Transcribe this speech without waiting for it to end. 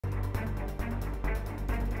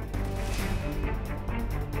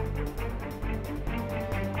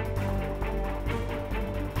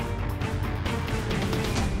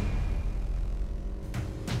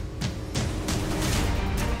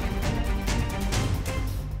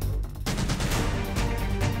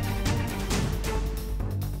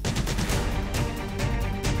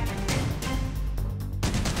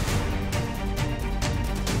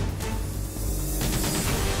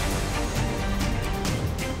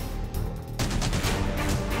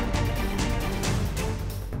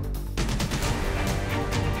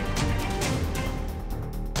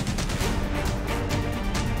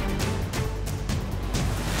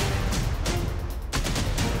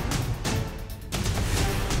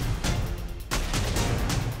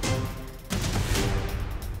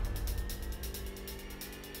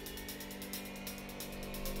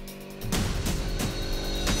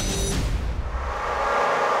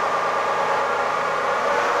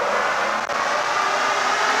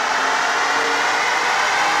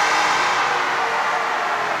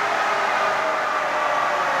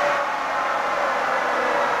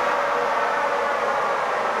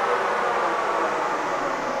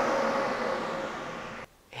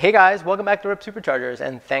Hey guys, welcome back to Ripp Superchargers,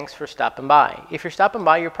 and thanks for stopping by. If you're stopping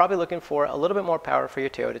by, you're probably looking for a little bit more power for your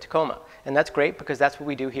Toyota Tacoma, and that's great because that's what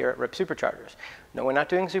we do here at Ripp Superchargers. No, we're not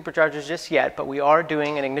doing superchargers just yet, but we are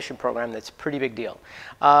doing an ignition program that's a pretty big deal.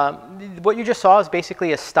 What you just saw is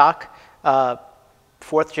basically a stock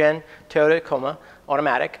 4th gen Toyota Tacoma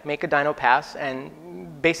automatic, make a dyno pass, and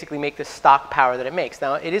basically make the stock power that it makes.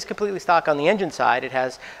 Now, it is completely stock on the engine side. It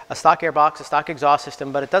has a stock airbox, a stock exhaust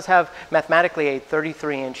system, but it does have mathematically a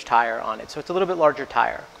 33-inch tire on it, so it's a little bit larger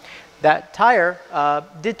tire. That tire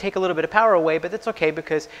did take a little bit of power away, but that's okay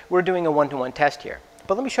because we're doing a one-to-one test here.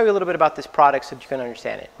 But let me show you a little bit about this product so that you can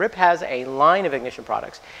understand it. Ripp has a line of ignition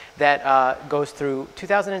products that goes through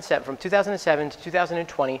from 2007 to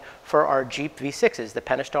 2020 for our Jeep V6s, the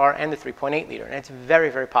Pentastar and the 3.8 liter, and it's very,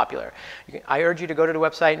 very popular. I urge you to go to the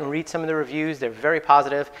website and read some of the reviews. They're very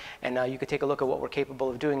positive, and you can take a look at what we're capable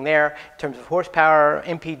of doing there in terms of horsepower,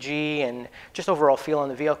 MPG, and just overall feel on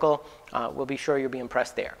the vehicle. We'll be sure you'll be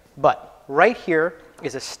impressed there. But right here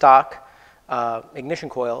is a stock ignition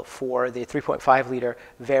coil for the 3.5 liter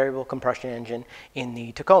variable compression engine in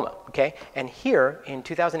the Tacoma, okay? And here in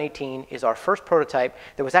 2018 is our first prototype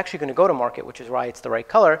that was actually going to go to market, which is why it's the right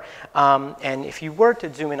color. And if you were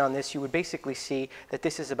to zoom in on this, you would basically see that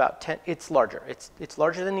this is about 10, it's larger. It's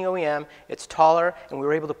larger than the OEM, it's taller, and we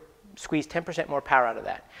were able to squeeze 10% more power out of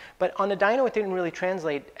that. But on the dyno, it didn't really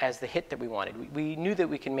translate as the hit that we wanted. We knew that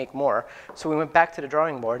we can make more, so we went back to the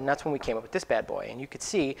drawing board, and that's when we came up with this bad boy. And you could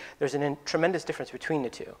see there's a tremendous difference between the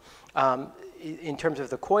two. In terms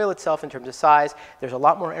of the coil itself, in terms of size, there's a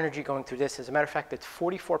lot more energy going through this. As a matter of fact, it's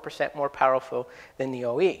 44% more powerful than the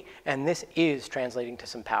OE. And this is translating to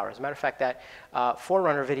some power. As a matter of fact, that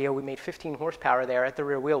 4Runner video, we made 15 horsepower there at the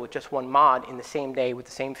rear wheel with just one mod in the same day with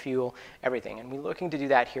the same fuel, everything. And we're looking to do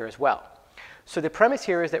that here as well. So the premise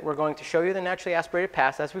here is that we're going to show you the naturally aspirated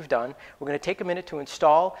pass as we've done. We're going to take a minute to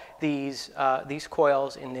install these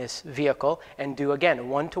coils in this vehicle and do, again, a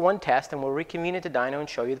one-to-one test, and we'll reconvene into dyno and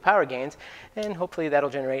show you the power gains, and hopefully that'll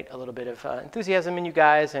generate a little bit of enthusiasm in you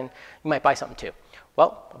guys, and you might buy something too.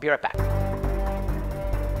 Well, I'll be right back.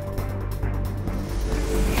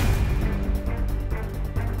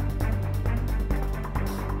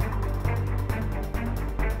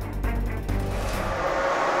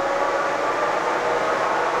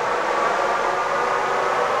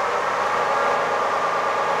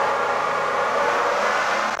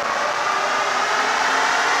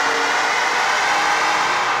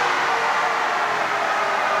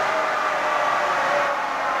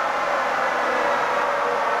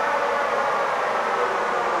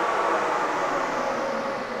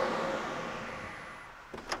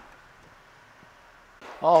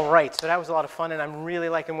 All right, so that was a lot of fun, and I'm really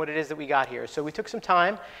liking what it is that we got here. So we took some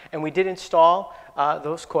time, and we did install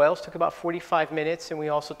those coils. Took about 45 minutes, and we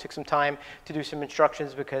also took some time to do some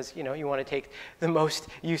instructions because you want to take the most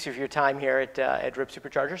use of your time here at Ripp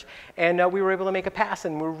Superchargers. And we were able to make a pass,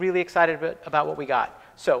 and we're really excited about what we got.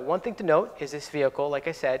 So one thing to note is this vehicle, like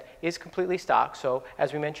I said, is completely stock. So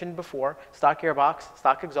as we mentioned before, stock airbox,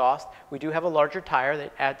 stock exhaust. We do have a larger tire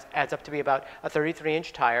that adds up to be about a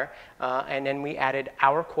 33-inch tire, and then we added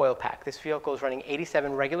our coil pack. This vehicle is running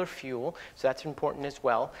 87 regular fuel, so that's important as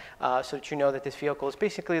well, so that you know that this vehicle is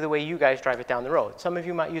basically the way you guys drive it down the road. Some of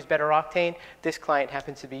you might use better octane. This client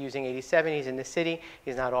happens to be using 87. He's in the city.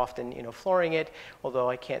 He's not often, flooring it, although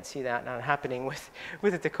I can't see that not happening with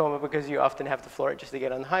the Tacoma because you often have to floor it just to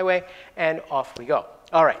get on the highway, and off we go.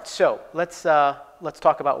 All right, so let's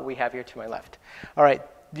talk about what we have here to my left. All right,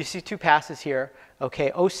 you see two passes here.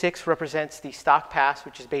 Okay, 06 represents the stock pass,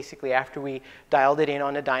 which is basically after we dialed it in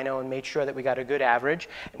on the dyno and made sure that we got a good average.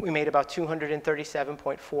 We made about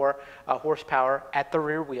 237.4 horsepower at the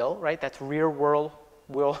rear wheel, right? That's rear world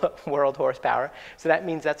horsepower. So that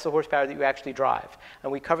means that's the horsepower that you actually drive.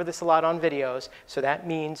 And we cover this a lot on videos. So that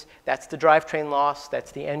means that's the drivetrain loss,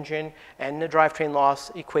 that's the engine and the drivetrain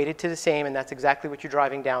loss equated to the same, and that's exactly what you're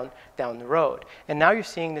driving down the road. And now you're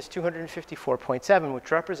seeing this 254.7,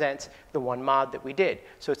 which represents the one mod that we did.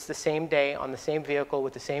 So it's the same day on the same vehicle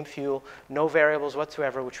with the same fuel, no variables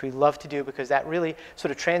whatsoever, which we love to do because that really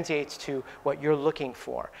sort of translates to what you're looking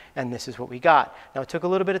for. And this is what we got. Now it took a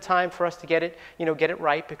little bit of time for us to get it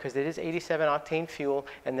right because it is 87 octane fuel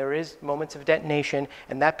and there is moments of detonation,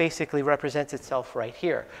 and that basically represents itself right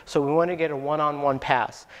here. So we want to get a one-on-one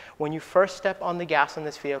pass. When you first step on the gas on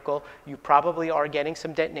this vehicle, you probably are getting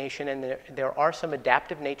some detonation, and there are some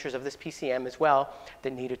adaptive natures of this PCM as well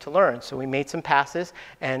that needed to learn. So we made some passes,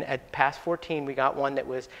 and at pass 14 we got one that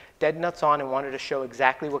was dead nuts on and wanted to show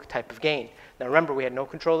exactly what type of gain. Now remember, we had no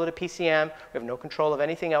control of the PCM, we have no control of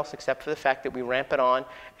anything else except for the fact that we ramp it on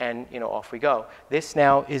and off we go. This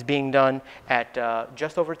now is being done at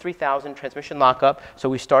just over 3,000 transmission lockup, so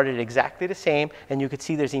we started exactly the same, and you can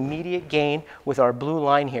see there's immediate gain with our blue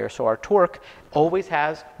line here. So our torque always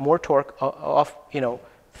has more torque off,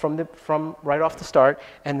 from right off the start,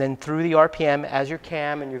 and then through the RPM as your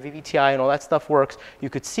cam and your VVTi and all that stuff works, you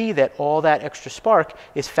could see that all that extra spark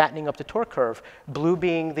is fattening up the torque curve, blue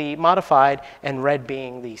being the modified and red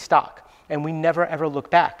being the stock. And we never ever look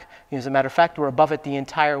back. As a matter of fact, we're above it the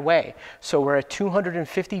entire way. So we're at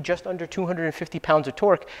 250, just under 250 pounds of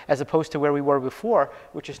torque, as opposed to where we were before,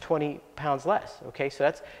 which is 20 pounds less. Okay, so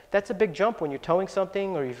that's a big jump when you're towing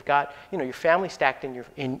something, or you've got your family stacked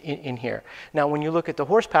in here. Now, when you look at the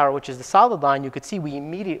horsepower, which is the solid line, you could see we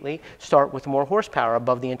immediately start with more horsepower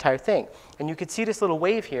above the entire thing. And you could see this little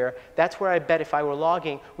wave here. That's where I bet if I were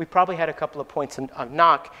logging, we probably had a couple of points of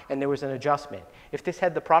knock, and there was an adjustment. If this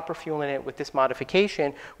had the proper fuel in it with this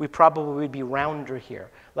modification, we probably would be rounder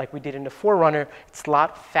here. Like we did in the 4Runner, it's a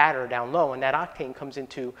lot fatter down low, and that octane comes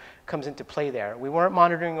into play there. We weren't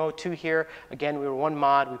monitoring O2 here. Again, we were one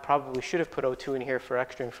mod. We probably should have put O2 in here for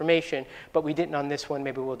extra information, but we didn't on this one.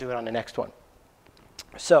 Maybe we'll do it on the next one.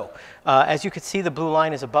 So, as you can see, the blue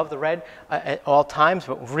line is above the red at all times,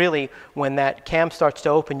 but really, when that cam starts to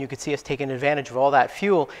open, you can see us taking advantage of all that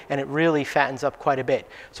fuel, and it really fattens up quite a bit.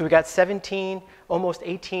 So we got 17, almost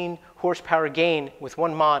 18 horsepower gain with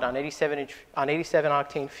one mod on 87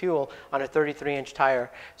 octane fuel on a 33-inch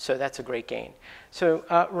tire, so that's a great gain. So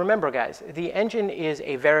remember, guys, the engine is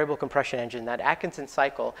a variable compression engine. That Atkinson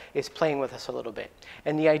cycle is playing with us a little bit.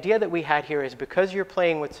 And the idea that we had here is because you're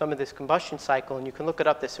playing with some of this combustion cycle, and you can look it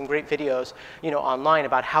up, there's some great videos online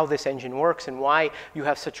about how this engine works and why you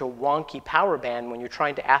have such a wonky power band when you're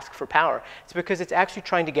trying to ask for power. It's because it's actually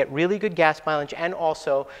trying to get really good gas mileage and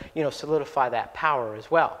also solidify that power as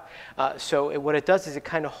well. So what it does is it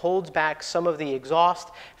kind of holds back some of the exhaust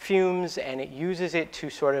fumes, and it uses it to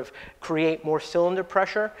sort of create more cylinder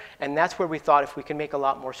pressure, and that's where we thought if we can make a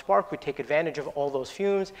lot more spark, we'd take advantage of all those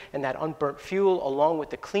fumes and that unburnt fuel along with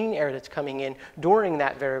the clean air that's coming in during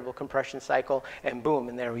that variable compression cycle, and boom,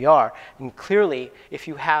 and there we are. And clearly, if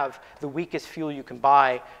you have the weakest fuel you can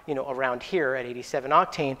buy, around here at 87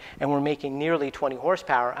 octane, and we're making nearly 20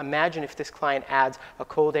 horsepower, imagine if this client adds a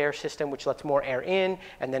cold air system which lets more air in,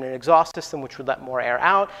 and then an exhaust system which would let more air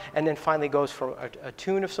out, and then finally goes for a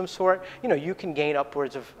tune of some sort. You can gain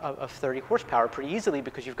upwards of 30 horsepower pretty easily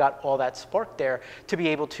because you've got all that spark there to be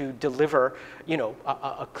able to deliver,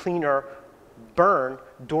 a cleaner burn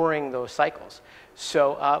during those cycles.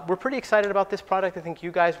 So we're pretty excited about this product. I think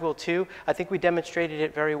you guys will too. I think we demonstrated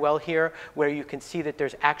it very well here, where you can see that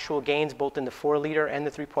there's actual gains both in the 4-liter and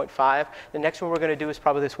the 3.5. The next one we're going to do is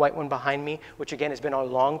probably this white one behind me, which again has been our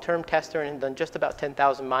long-term tester and done just about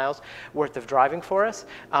 10,000 miles worth of driving for us.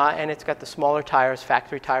 And it's got the smaller tires,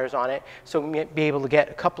 factory tires on it, so we may be able to get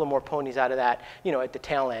a couple of more ponies out of that, at the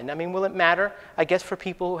tail end. I mean, will it matter? I guess for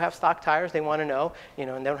people who have stock tires, they want to know,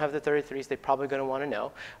 and they don't have the 33s, they're probably going to want to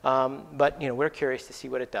know. But we're curious to see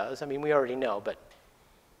what it does. I mean, we already know, but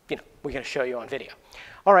we're going to show you on video.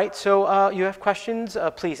 All right, so you have questions,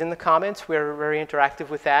 please, in the comments. We're very interactive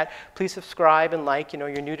with that. Please subscribe and like. You're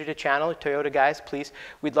new to the channel, Toyota guys, please.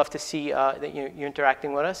 We'd love to see that you're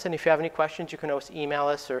interacting with us. And if you have any questions, you can always email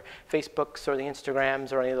us or Facebooks or the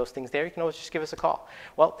Instagrams or any of those things there. You can always just give us a call.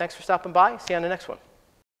 Well, thanks for stopping by. See you on the next one.